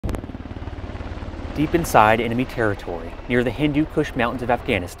Deep inside enemy territory, near the Hindu Kush Mountains of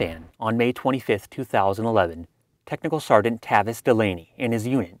Afghanistan, on May 25, 2011, Technical Sgt Tavis Delaney and his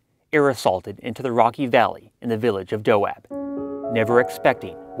unit air assaulted into the rocky valley in the village of Doab, never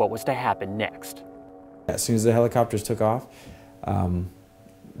expecting what was to happen next. As soon as the helicopters took off,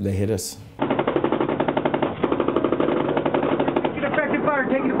 they hit us. Take effective fire,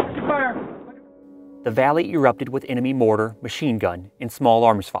 take effective fire. The valley erupted with enemy mortar, machine gun, and small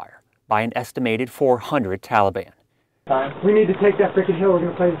arms fire by an estimated 400 Taliban. We need to take that freaking hill. We're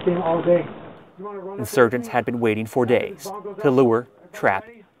going to play this game all day. Insurgents had been waiting for days to lure, trap,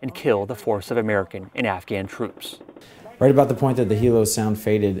 and kill the force of American and Afghan troops. Right about the point that the helo sound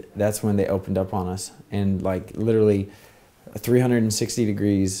faded, that's when they opened up on us. And like literally 360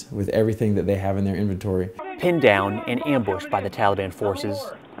 degrees with everything that they have in their inventory. Pinned down and ambushed by the Taliban forces,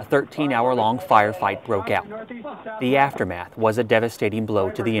 a 13-hour-long firefight broke out. The aftermath was a devastating blow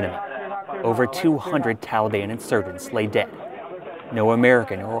to the enemy. Over 200 Taliban insurgents lay dead. No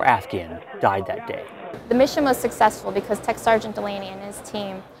American or Afghan died that day. The mission was successful because Tech Sergeant Delaney and his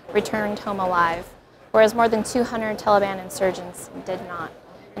team returned home alive, whereas more than 200 Taliban insurgents did not.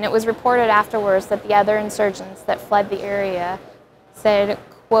 And it was reported afterwards that the other insurgents that fled the area said,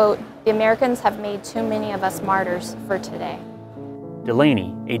 quote, "The Americans have made too many of us martyrs for today."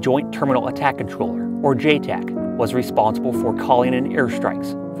 Delaney, a Joint Terminal Attack Controller, or JTAC, was responsible for calling in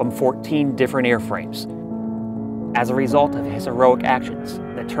airstrikes from 14 different airframes. As a result of his heroic actions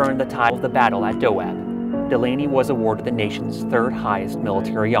that turned the tide of the battle at Doab, Delaney was awarded the nation's third highest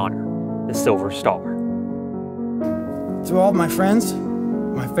military honor, the Silver Star. To all my friends,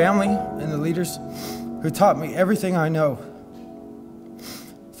 my family, and the leaders who taught me everything I know,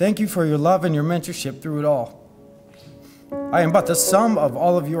 thank you for your love and your mentorship through it all. I am but the sum of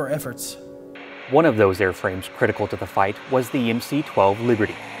all of your efforts. One of those airframes critical to the fight was the MC-12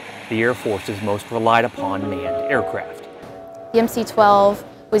 Liberty, the Air Force's most relied upon manned aircraft. The MC-12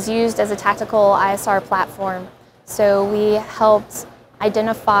 was used as a tactical ISR platform, so we helped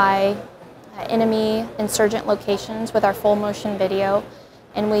identify enemy insurgent locations with our full motion video,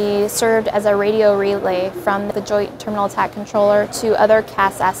 and we served as a radio relay from the Joint Terminal Attack Controller to other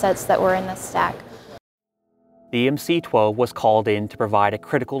CAS assets that were in the stack. The MC-12 was called in to provide a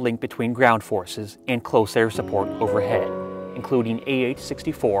critical link between ground forces and close air support overhead, including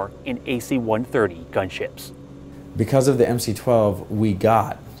AH-64 and AC-130 gunships. Because of the MC-12, we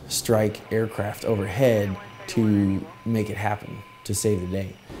got strike aircraft overhead to make it happen, to save the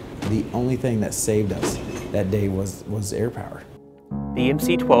day. The only thing that saved us that day was air power. The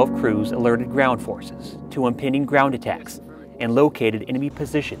MC-12 crews alerted ground forces to impending ground attacks and located enemy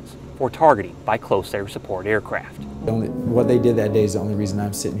positions for targeting by close air support aircraft. What they did that day is the only reason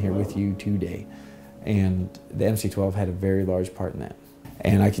I'm sitting here with you today. And the MC-12 had a very large part in that.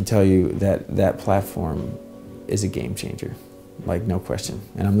 And I can tell you that that platform is a game changer, like no question,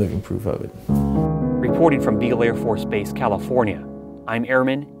 and I'm living proof of it. Reporting from Beale Air Force Base, California, I'm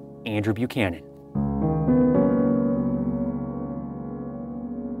Airman Andrew Buchanan.